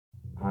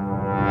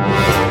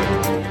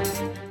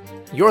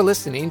You're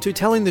listening to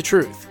Telling the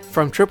Truth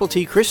from Triple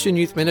T Christian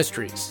Youth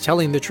Ministries,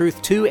 telling the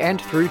truth to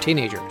and through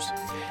teenagers.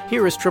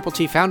 Here is Triple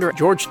T founder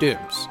George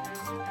Dooms.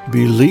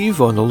 Believe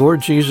on the Lord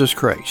Jesus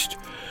Christ.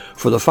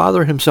 For the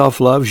Father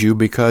himself loves you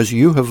because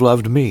you have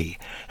loved me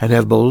and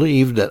have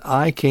believed that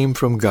I came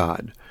from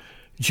God.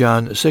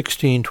 John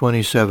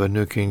 16:27,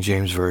 New King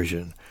James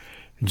Version.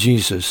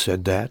 Jesus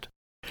said that.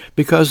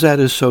 Because that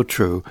is so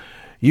true,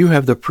 you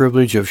have the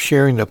privilege of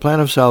sharing the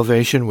plan of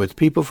salvation with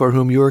people for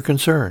whom you are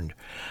concerned.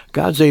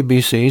 God's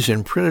ABCs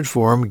in printed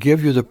form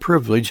give you the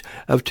privilege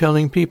of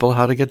telling people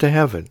how to get to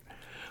heaven.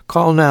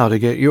 Call now to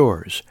get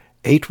yours.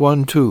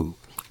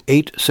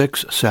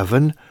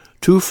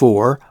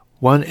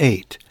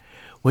 812-867-2418.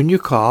 When you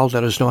call,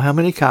 let us know how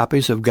many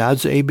copies of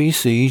God's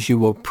ABCs you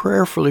will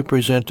prayerfully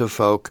present to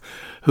folk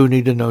who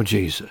need to know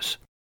Jesus.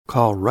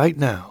 Call right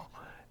now.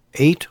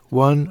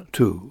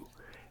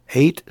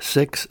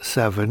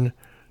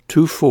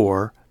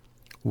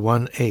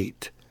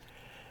 812-867-2418.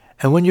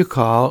 And when you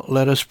call,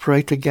 let us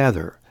pray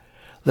together.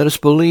 Let us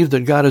believe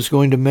that God is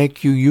going to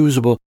make you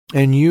usable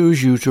and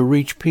use you to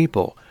reach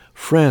people,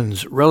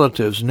 friends,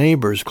 relatives,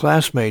 neighbors,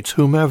 classmates,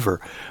 whomever,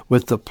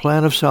 with the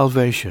plan of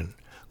salvation.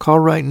 Call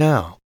right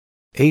now.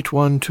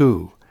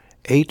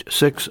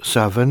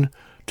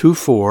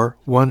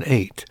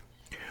 812-867-2418.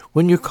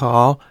 When you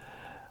call,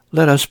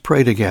 let us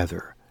pray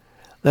together.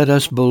 Let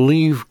us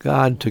believe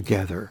God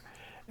together,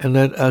 and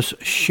let us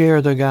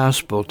share the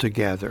gospel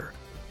together.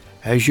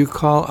 As you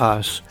call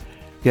us,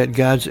 get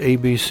God's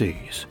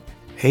ABCs.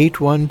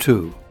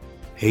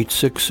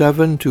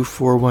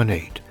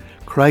 812-867-2418.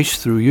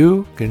 Christ through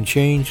you can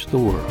change the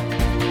world.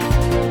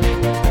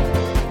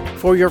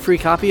 For your free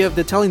copy of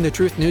the Telling the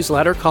Truth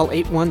newsletter, call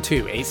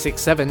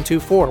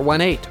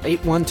 812-867-2418,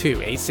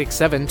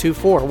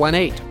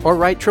 812-867-2418, or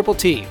write Triple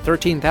T,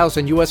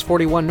 13,000 U.S.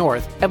 41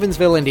 North,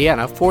 Evansville,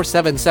 Indiana,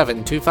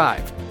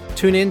 47725.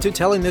 Tune in to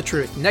Telling the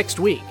Truth next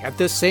week at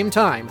this same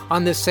time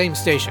on this same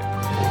station.